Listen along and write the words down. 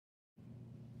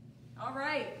All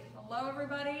right, hello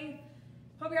everybody.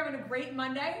 Hope you're having a great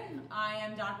Monday. I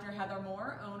am Dr. Heather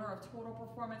Moore, owner of Total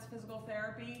Performance Physical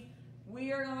Therapy.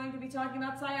 We are going to be talking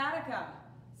about sciatica.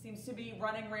 Seems to be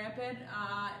running rampant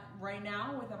right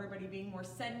now with everybody being more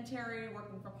sedentary,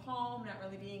 working from home, not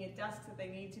really being at desks that they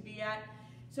need to be at.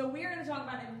 So we are going to talk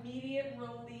about immediate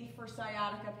relief for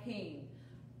sciatica pain.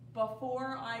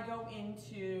 Before I go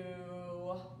into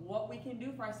what we can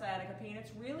do for sciatica pain,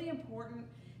 it's really important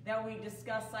that we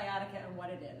discuss sciatica and what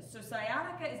it is. So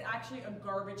sciatica is actually a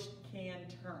garbage can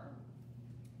term.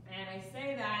 And I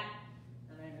say that,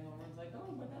 and I know everyone's like,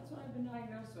 oh, but that's what I've been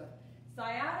diagnosed with.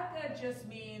 Sciatica just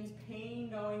means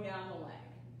pain going down the leg,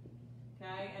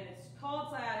 okay? And it's called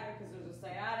sciatica because there's a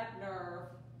sciatic nerve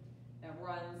that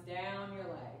runs down your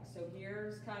leg. So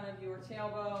here's kind of your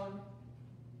tailbone.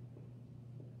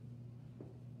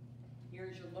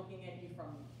 Here's you're looking at you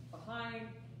from behind.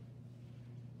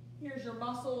 Here's your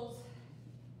muscles.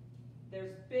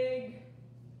 There's a big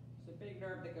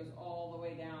nerve that goes all the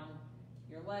way down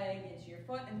your leg into your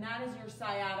foot, and that is your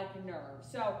sciatic nerve.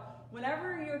 So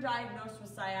whenever you're diagnosed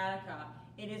with sciatica,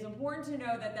 it is important to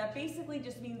know that that basically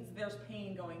just means there's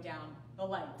pain going down the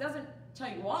leg. It doesn't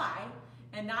tell you why,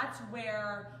 and that's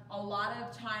where a lot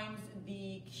of times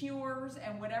the cures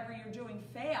and whatever you're doing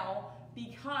fail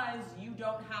because you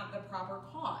don't have the proper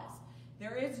cause.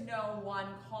 There is no one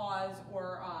cause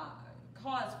or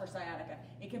cause for sciatica.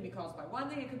 It can be caused by one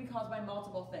thing, it can be caused by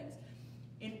multiple things.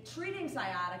 In treating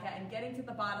sciatica and getting to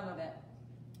the bottom of it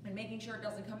and making sure it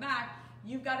doesn't come back,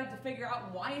 you've got to figure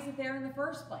out why is it there in the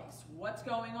first place? What's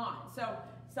going on? So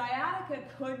sciatica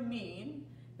could mean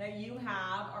that you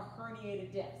have a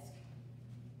herniated disc,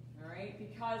 all right?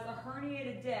 Because a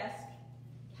herniated disc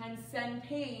can send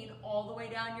pain all the way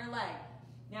down your leg.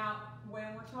 Now,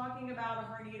 when we're talking about a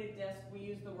herniated disc, we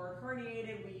use the word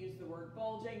herniated, we use the word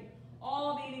bulging,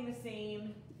 all meaning the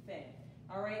same thing.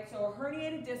 All right, so a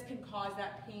herniated disc can cause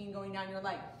that pain going down your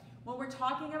leg. When we're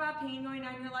talking about pain going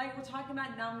down your leg, we're talking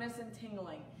about numbness and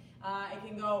tingling. It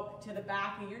can go to the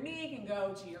back of your knee, it can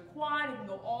go to your quad, it can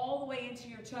go all the way into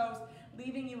your toes,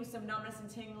 leaving you with some numbness and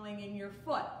tingling in your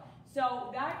foot. So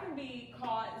that can be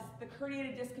the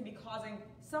herniated disc can be causing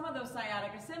some of those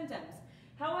sciatica symptoms.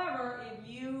 However, if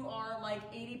you are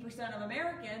like 80% of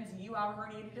Americans, you have a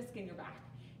herniated disc in your back.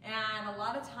 And a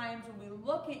lot of times when we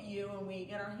look at you and we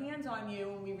get our hands on you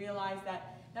and we realize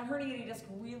that that herniated disc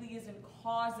really isn't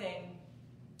causing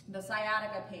the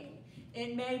sciatica pain.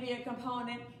 It may be a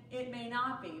component, it may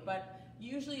not be, but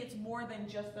usually it's more than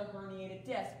just the herniated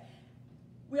disc.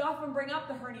 We often bring up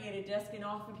the herniated disc, and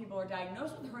often people are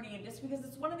diagnosed with herniated disc because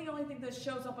it's one of the only things that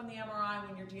shows up on the MRI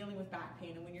when you're dealing with back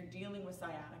pain and when you're dealing with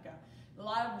sciatica. A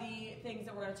lot of the things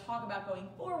that we're going to talk about going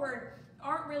forward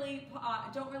don't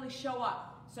really show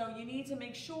up. So you need to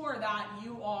make sure that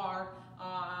you are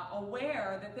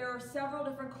aware that there are several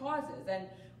different causes. And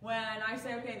when I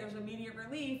say, okay, there's immediate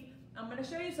relief, I'm going to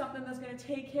show you something that's going to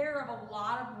take care of a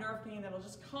lot of nerve pain that will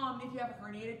just come if you have a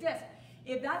herniated disc.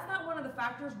 If that's not one of the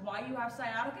factors why you have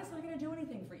sciatica, it's not going to do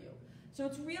anything for you. So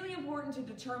it's really important to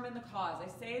determine the cause.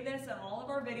 I say this in all of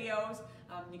our videos.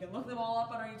 You can look them all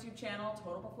up on our YouTube channel,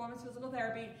 Total Performance Physical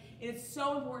Therapy. It is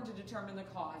so important to determine the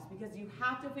cause because you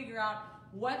have to figure out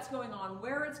what's going on,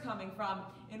 where it's coming from,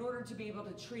 in order to be able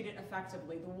to treat it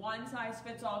effectively. The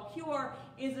one-size-fits-all cure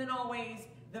isn't always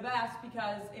the best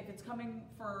because if it's coming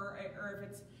or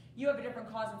if you have a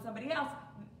different cause than somebody else,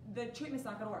 the treatment's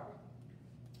not going to work.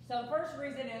 So the first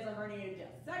reason is a herniated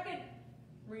disc. Second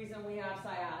reason we have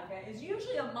sciatica is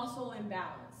usually a muscle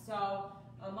imbalance. So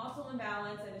a muscle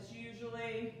imbalance, and it's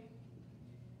usually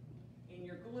in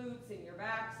your glutes, in your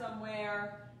back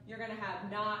somewhere. You're going to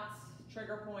have knots,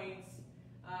 trigger points.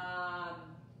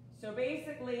 So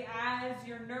basically, as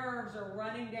your nerves are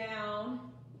running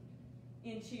down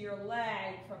into your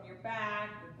leg from your back,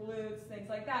 your glutes, things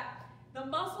like that, the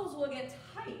muscles will get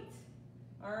tight,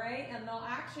 all right? And they'll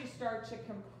actually start to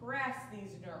compress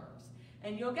these nerves.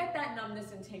 And you'll get that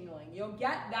numbness and tingling. You'll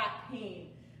get that pain.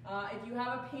 If you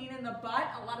have a pain in the butt,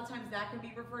 a lot of times that can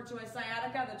be referred to as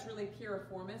sciatica. That's really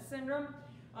piriformis syndrome.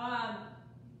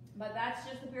 But that's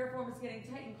just the piriformis getting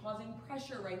tight and causing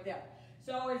pressure right there.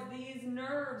 So as these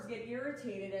nerves get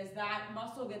irritated, as that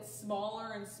muscle gets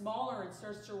smaller and smaller and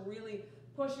starts to really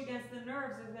push against the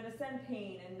nerves, it's going to send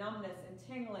pain and numbness and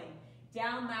tingling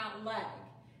down that leg.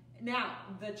 Now,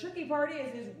 the tricky part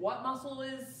is what muscle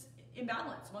is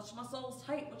imbalanced? Which muscle is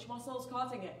tight? Which muscle is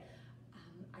causing it?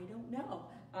 I don't know.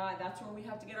 That's where we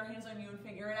have to get our hands on you and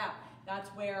figure it out. That's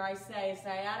where I say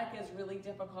sciatica is really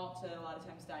difficult to a lot of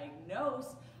times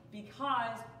diagnose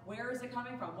because where is it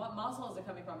coming from? What muscle is it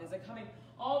coming from? Is it coming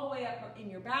all the way up in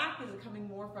your back? Is it coming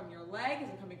more from your leg? Is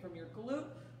it coming from your glute?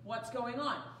 what's going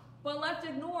on. But left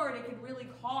ignored, it can really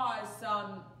cause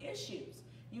some issues.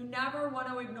 You never want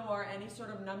to ignore any sort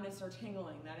of numbness or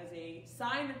tingling. That is a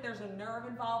sign that there's a nerve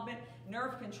involvement.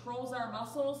 Nerve controls our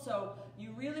muscles, so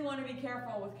you really want to be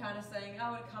careful with kind of saying,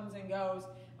 oh, it comes and goes,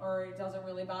 or it doesn't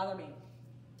really bother me.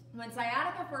 When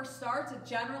sciatica first starts, it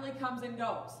generally comes and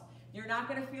goes. You're not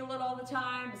going to feel it all the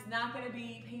time. It's not going to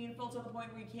be painful to the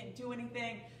point where you can't do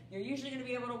anything. You're usually going to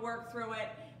be able to work through it,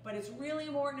 but it's really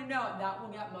important to know that will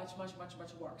get much, much, much,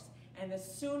 much worse. And the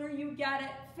sooner you get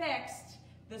it fixed,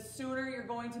 the sooner you're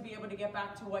going to be able to get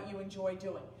back to what you enjoy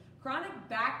doing. Chronic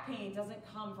back pain doesn't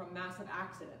come from massive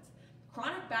accidents.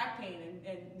 Chronic back pain,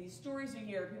 and these stories you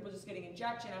hear, people just getting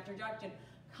injection after injection,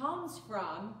 comes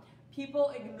from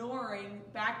people ignoring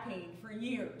back pain for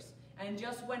years. And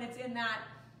just when it's in that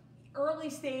early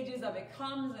stages of it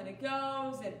comes and it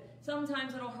goes, and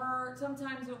sometimes it'll hurt,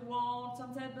 sometimes it won't,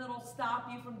 sometimes it'll stop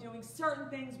you from doing certain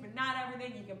things, but not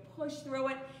everything. You can push through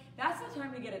it. That's the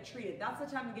time to get it treated. That's the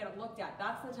time to get it looked at.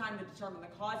 That's the time to determine the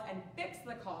cause and fix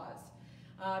the cause.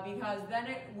 Because then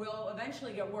it will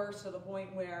eventually get worse to the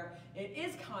point where it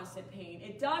is constant pain.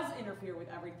 It does interfere with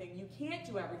everything. You can't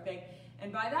do everything.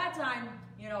 And by that time,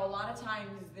 you know, a lot of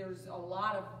times there's a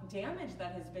lot of damage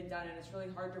that has been done, and it's really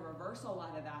hard to reverse a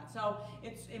lot of that. So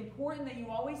it's important that you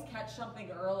always catch something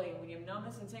early. When you have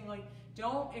numbness and tingling,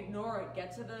 don't ignore it.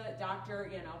 Get to the doctor,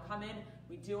 you know, come in.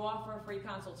 We do offer a free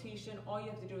consultation. All you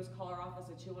have to do is call our office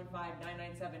at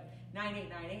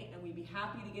 215-997-9898, and we'd be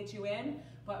happy to get you in.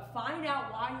 But find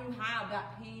out why you have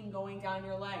that pain going down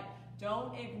your leg.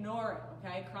 Don't ignore it,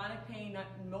 okay? Chronic pain,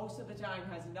 most of the time,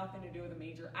 has nothing to do with a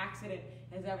major accident.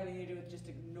 It has everything to do with just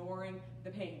ignoring the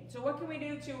pain. So what can we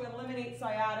do to eliminate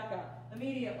sciatica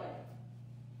immediately?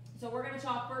 So we're going to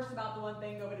talk first about the one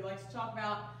thing nobody likes to talk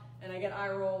about, and I get eye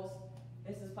rolls.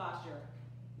 This is posture.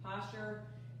 Posture.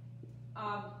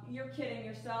 You're kidding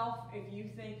yourself if you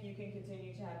think you can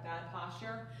continue to have bad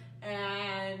posture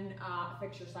and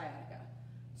fix your sciatica.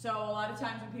 So a lot of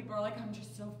times when people are like, I'm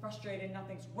just so frustrated,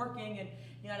 nothing's working, and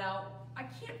you know, I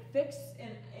can't fix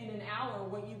in an hour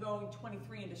what you go in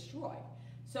 23 and destroy.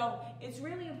 So it's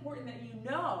really important that you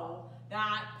know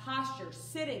that posture,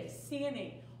 sitting,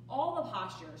 standing, all the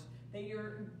postures that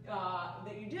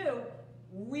you do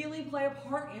really play a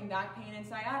part in back pain and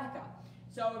sciatica.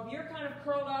 So if you're kind of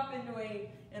curled up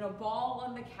in a ball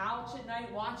on the couch at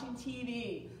night watching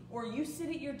TV, or you sit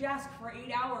at your desk for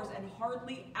 8 hours and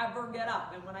hardly ever get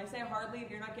up, and when I say hardly, if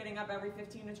you're not getting up every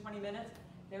 15 to 20 minutes,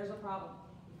 there's a problem.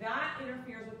 That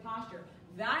interferes with posture.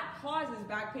 That causes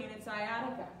back pain and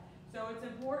sciatica. So it's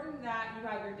important that you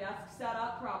have your desk set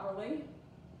up properly,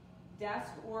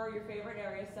 desk or your favorite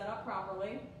area set up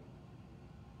properly.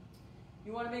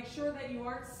 You want to make sure that you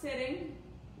aren't sitting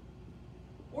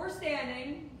or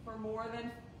standing for more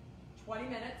than 20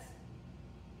 minutes.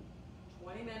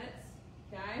 20 minutes,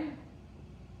 okay?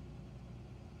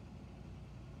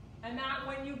 And that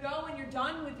when you go and you're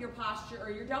done with your posture, or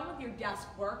you're done with your desk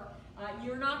work,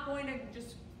 you're not going to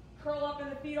just curl up in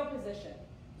the fetal position.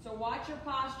 So watch your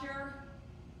posture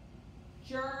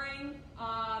during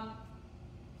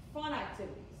fun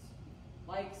activities,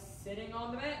 like sitting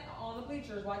on the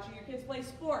bleachers, watching your kids play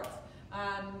sports,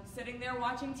 sitting there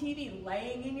watching TV,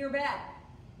 laying in your bed.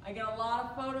 I get a lot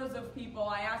of photos of people.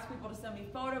 I ask people to send me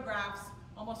photographs,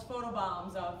 almost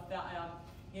photobombs of the,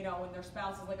 you know, when their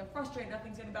spouse is like, I'm frustrated,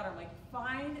 nothing's getting better. I'm like,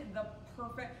 find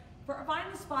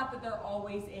the spot that they're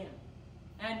always in.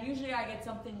 And usually I get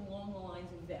something along the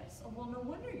lines of this. Oh, well, no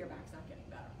wonder your back's not getting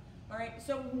better. All right,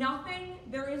 so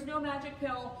there is no magic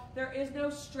pill, there is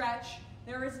no stretch,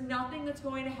 there is nothing that's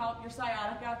going to help your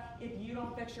sciatica if you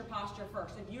don't fix your posture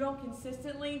first. If you don't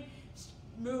consistently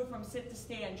move from sit to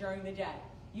stand during the day.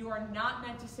 You are not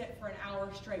meant to sit for an hour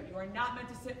straight. You are not meant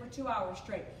to sit for 2 hours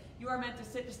straight. You are meant to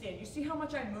sit to stand. You see how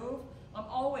much I move?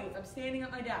 I'm standing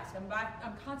at my desk.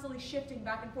 I'm constantly shifting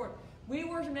back and forth. We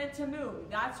were meant to move.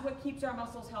 That's what keeps our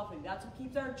muscles healthy. That's what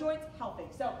keeps our joints healthy.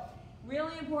 So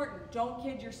really important, don't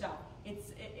kid yourself.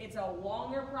 It's a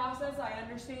longer process, I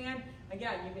understand.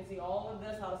 Again, you can see all of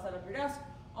this, how to set up your desk,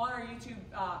 on our YouTube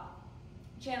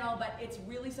channel, but it's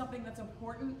really something that's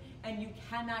important, and you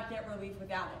cannot get relief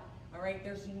without it. All right,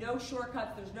 there's no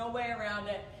shortcuts, there's no way around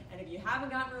it, and if you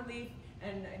haven't gotten relief,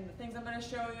 and the things I'm going to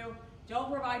show you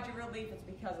don't provide you relief, it's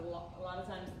because a lot of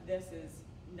times this is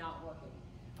not working.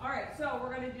 All right, so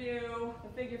we're going to do the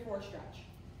figure 4 stretch.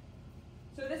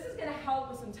 So this is going to help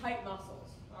with some tight muscles,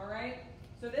 all right?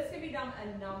 So this can be done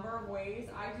a number of ways.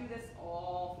 I do this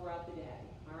all throughout the day,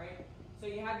 all right? So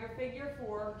you have your figure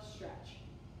 4 stretch.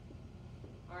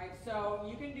 All right, so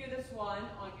you can do this one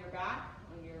on your back,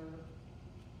 on your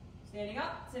standing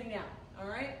up, sitting down. All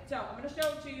right, so I'm going to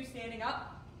show it to you standing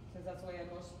up. because that's the way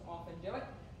I most often do it.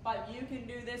 But you can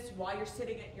do this while you're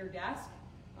sitting at your desk.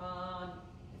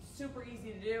 It's super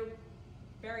easy to do,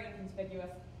 very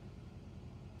inconspicuous.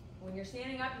 When you're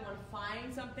standing up, you want to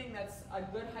find something that's a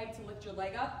good height to lift your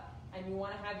leg up, and you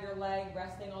want to have your leg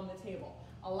resting on the table.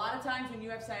 A lot of times when you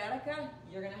have sciatica,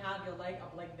 you're going to have your leg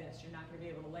up like this. You're not going to be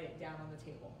able to lay it down on the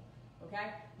table.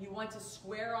 Okay? You want to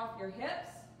square off your hips,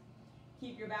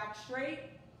 keep your back straight,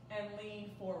 and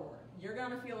lean forward. You're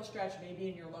going to feel a stretch maybe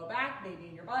in your low back, maybe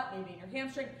in your butt, maybe in your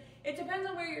hamstring. It depends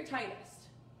on where you're tightest.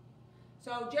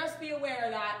 So just be aware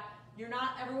that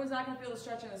everyone's not going to feel the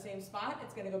stretch in the same spot.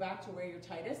 It's going to go back to where you're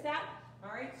tightest at.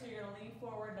 All right, so you're going to lean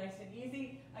forward nice and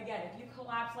easy. Again, if you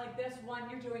collapse like this, one,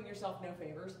 you're doing yourself no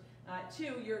favors.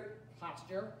 Two, your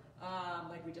posture,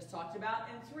 like we just talked about.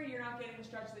 And three, you're not getting the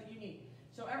stretch that you need.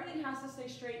 So everything has to stay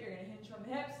straight. You're going to hinge from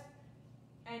the hips,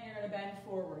 and you're going to bend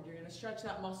forward. You're going to stretch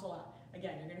that muscle out.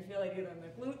 Again, you're going to feel it either in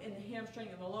the glute, in the hamstring,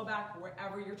 in the low back,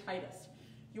 wherever you're tightest.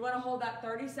 You want to hold that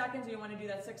 30 seconds, or you want to do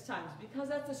that 6 times. Because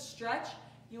that's a stretch,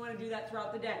 you want to do that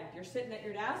throughout the day. If you're sitting at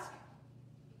your desk,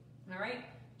 all right,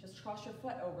 just cross your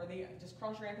foot just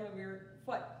cross your ankle over your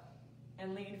foot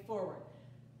and lean forward.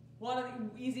 One of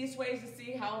the easiest ways to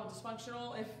see how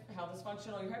dysfunctional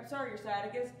your hips are, your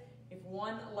sciatica is, if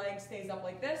one leg stays up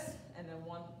like this and then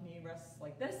one knee rests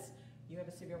like this, you have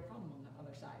a severe problem on the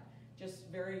other side. Just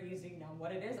very easy. Now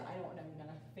what it is, I don't know. You're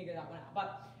going to figure that one out.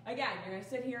 But again, you're going to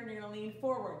sit here and you're going to lean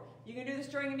forward. You can do this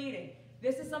during a meeting.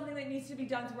 This is something that needs to be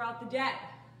done throughout the day.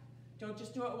 Don't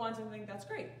just do it once and think that's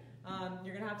great.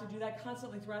 You're going to have to do that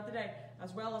constantly throughout the day,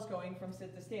 as well as going from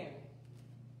sit to stand.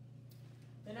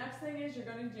 The next thing you're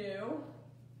going to do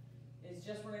is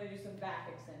we're going to do some back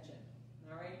extension.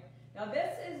 All right. Now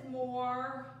this is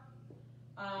more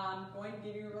going to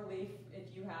give you relief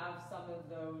if you have some of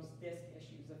those disc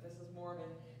issues. If this is more of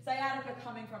a sciatica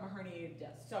coming from a herniated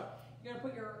disc. So you're going to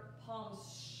put your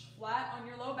palms flat on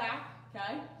your low back,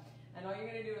 okay? And all you're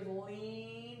going to do is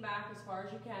lean back as far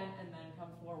as you can and then come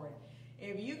forward.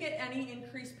 If you get any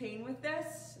increased pain with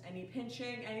this, any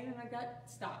pinching, anything like that,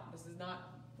 stop. This is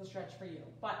not the stretch for you.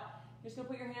 But you're just going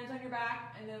to put your hands on your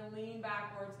back and then lean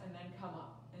backwards and then come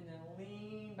up. And then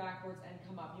lean backwards and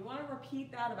come up. You want to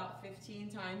repeat that about 15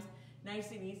 times.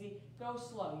 Nice and easy. Go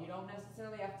slow. You don't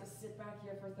necessarily have to sit back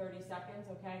here for 30 seconds,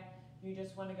 okay? You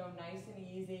just want to go nice and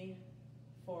easy,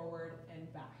 forward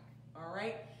and back. All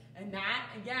right? And that,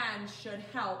 again, should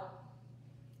help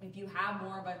if you have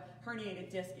more of a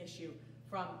herniated disc issue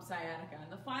from sciatica.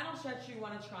 And the final stretch you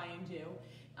want to try and do,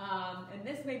 and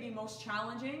this may be most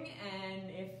challenging, and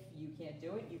if you can't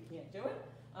do it, you can't do it.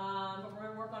 But we're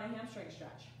going to work on a hamstring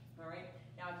stretch. All right?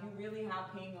 Now, if you really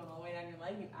have pain going all the way down your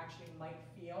leg, you actually might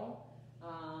feel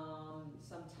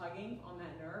some tugging on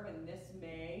that nerve, and this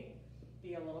may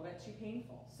be a little bit too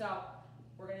painful. So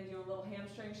we're going to do a little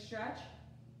hamstring stretch.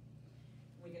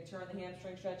 We can turn the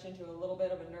hamstring stretch into a little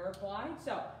bit of a nerve glide.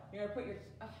 So you're going to put your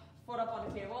foot up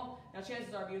on the table. Now,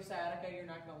 chances are, if you have sciatica, you're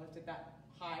not going to lift it that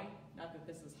high. Not that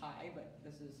this is high, but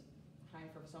this is high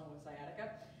for someone with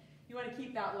sciatica. You want to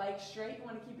keep that leg straight. You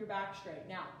want to keep your back straight.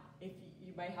 Now, if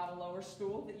you might have a lower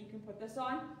stool that you can put this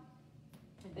on,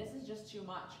 and this is just too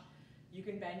much. You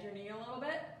can bend your knee a little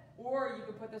bit, or you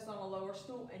can put this on a lower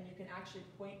stool and you can actually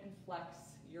point and flex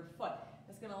your foot.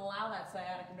 That's going to allow that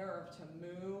sciatic nerve to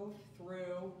move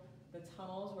through the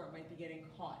tunnels where it might be getting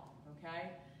caught,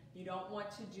 okay? You don't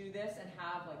want to do this and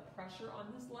have like pressure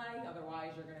on this leg,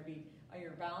 otherwise you're going to be,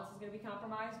 your balance is going to be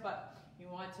compromised, but you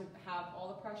want to have all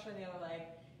the pressure in the other leg,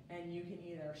 and you can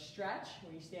either stretch,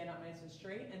 where you stand up nice and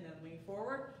straight and then lean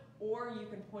forward, or you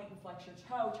can point and flex your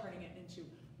toe, turning it into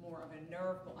more of a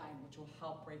nerve glide, which will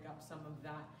help break up some of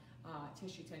that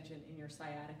tissue tension in your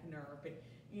sciatic nerve. But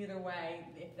either way,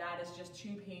 if that is just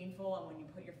too painful, and when you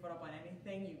put your foot up on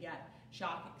anything, you get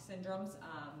shock syndromes,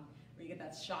 where you get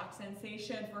that shock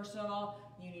sensation. First of all,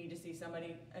 you need to see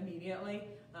somebody immediately,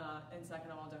 and second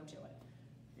of all, don't do it.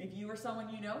 If you or someone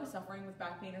you know is suffering with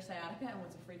back pain or sciatica and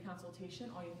wants a free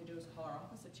consultation, all you have to do is call our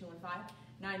office at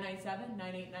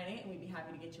 215-997-9898, and we'd be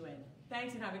happy to get you in.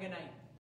 Thanks, and have a good night.